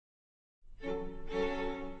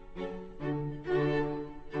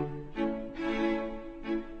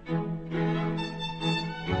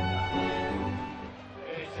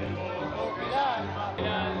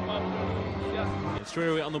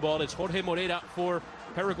on the ball. It's Jorge Moreira for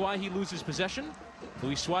Paraguay. He loses possession.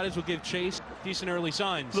 Luis Suarez will give chase. Decent early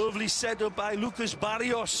signs. Lovely setup by Lucas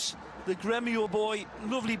Barrios, the Gremio boy.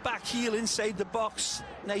 Lovely back heel inside the box.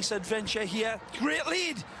 Nice adventure here. Great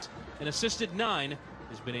lead. An assisted 9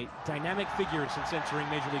 has been a dynamic figure since entering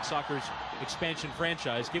Major League Soccer's expansion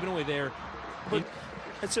franchise. Given away there. But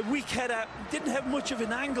it's a weak header. Didn't have much of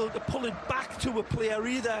an angle to pull it back to a player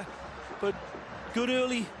either. But good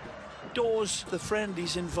early doors. The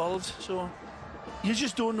friendlies involved. So you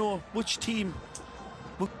just don't know which team.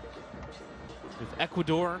 With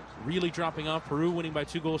Ecuador really dropping off, Peru winning by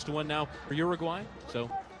 2-1 now for Uruguay. So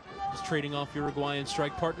just trading off Uruguayan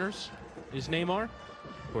strike partners is Neymar.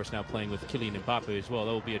 Of course, now playing with Kylian Mbappe as well.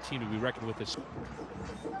 That will be a team to be reckoned with. This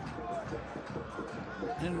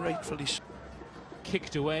and rightfully so.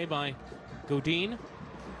 Kicked away by Godin.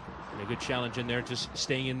 And a good challenge in there. Just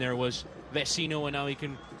staying in there was Vecino, and now he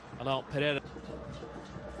can allow Pereira.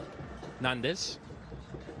 Nandes.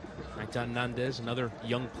 Naitan Nandes, another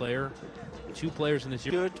young player. 2 players in this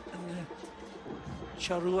year. Good. And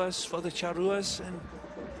Charruas for the Charruas, and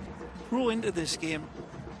grow into this game.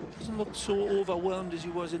 Doesn't look so overwhelmed as he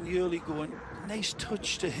was in the early going. Nice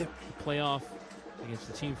touch to him. Playoff against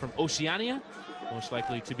the team from Oceania, most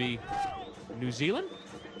likely to be New Zealand.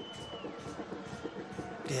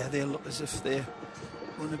 Yeah, they look as if they're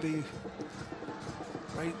going to be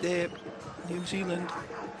right there, New Zealand.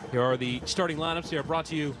 Here are the starting lineups. They are brought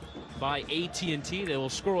to you by AT&T. They will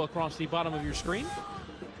scroll across the bottom of your screen.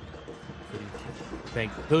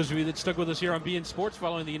 Thank those of you that stuck with us here on beIN Sports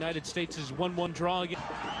following the United States' 1-1 draw again.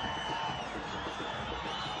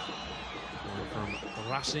 From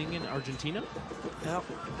Racing in Argentina. Yep.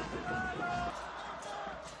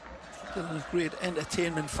 Still a great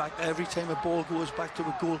entertainment factor every time a ball goes back to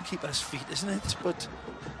a goalkeeper's feet, isn't it? But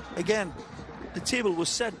again, the table was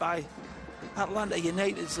set by Atlanta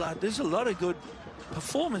United's lad. There's a lot of good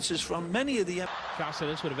performances from many of the...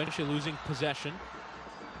 Cáceres would eventually losing possession.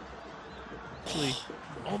 Actually,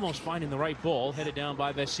 almost finding the right ball, headed down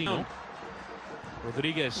by Vecino.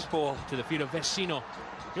 Rodriguez ball to the feet of Vecino.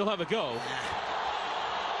 He'll have a go.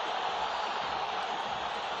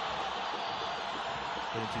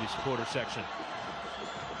 Get into the supporter section.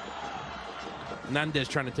 Nandes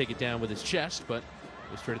trying to take it down with his chest, but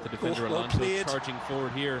goes straight at the defender. Well Alonso played. Charging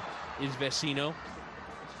forward here is Vecino.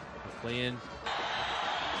 Play in.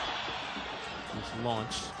 He's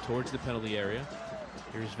launched towards the penalty area.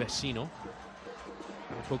 Here's Vecino.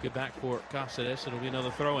 We'll poke it back for Cáceres. It'll be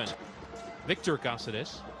another throw-in. Victor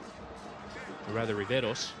Cáceres, or rather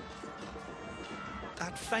Riveros.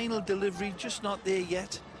 That final delivery just not there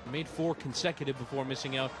yet. Made 4 consecutive before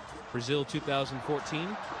missing out. Brazil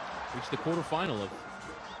 2014 reached the quarterfinal of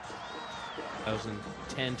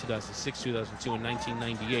 2010, 2006, 2002, and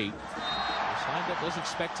 1998. The side that does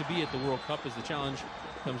expect to be at the World Cup as the challenge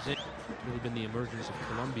comes in. It's really been the emergence of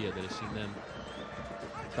Colombia that has seen them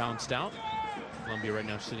bounced out. Colombia right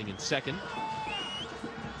now sitting in 2nd.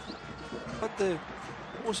 But the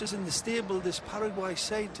horses in the stable, this Paraguay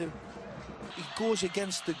side, he goes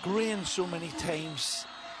against the grain so many times.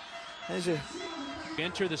 There's a...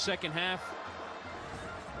 Enter the second half.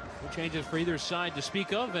 No changes for either side to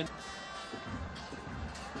speak of, and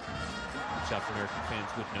South American fans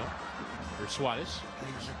would know. For Suarez.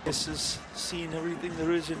 This is seeing everything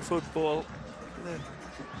there is in football. The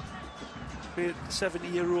great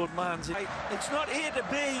 70-year-old man's... It's not A to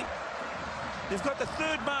B. They've got the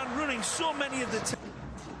 3rd man running so many of the time.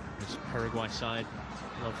 This Paraguay side,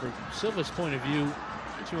 well, from Silva's point of view,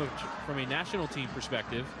 from a national team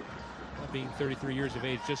perspective, being 33 years of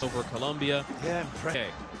age, just over Colombia. Yeah, okay.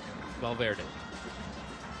 Valverde.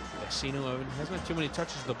 Vecino hasn't had too many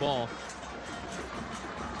touches of the ball.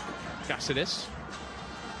 Cáceres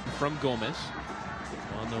from Gomez.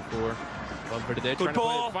 Well, no for Valverde there. Trying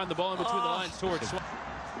to find the ball in between the lines towards. Got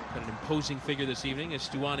an imposing figure this evening as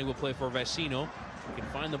Stuani will play for Vecino. He can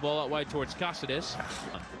find the ball out wide towards Cáceres.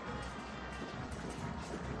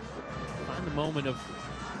 Find the moment of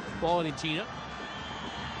ball in Tina.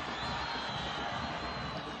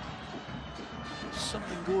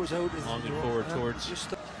 Something goes out of long and forward towards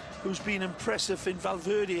who's been impressive in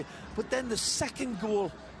Valverde, but then the second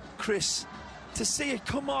goal, Chris, to see it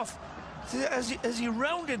come off as he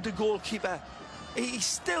rounded the goalkeeper,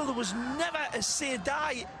 there was never a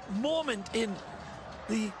say-die moment in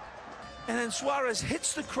the, and then Suarez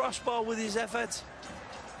hits the crossbar with his effort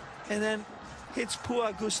and then hits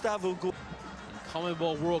poor Gustavo.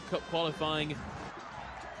 CONMEBOL World Cup qualifying,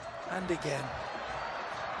 and again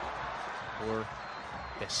for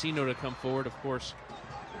Vecino to come forward. Of course,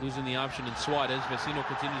 losing the option in Suarez. Vecino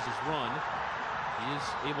continues his run. He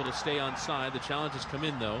is able to stay on side. The challenge has come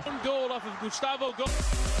in, though. One goal off of Gustavo.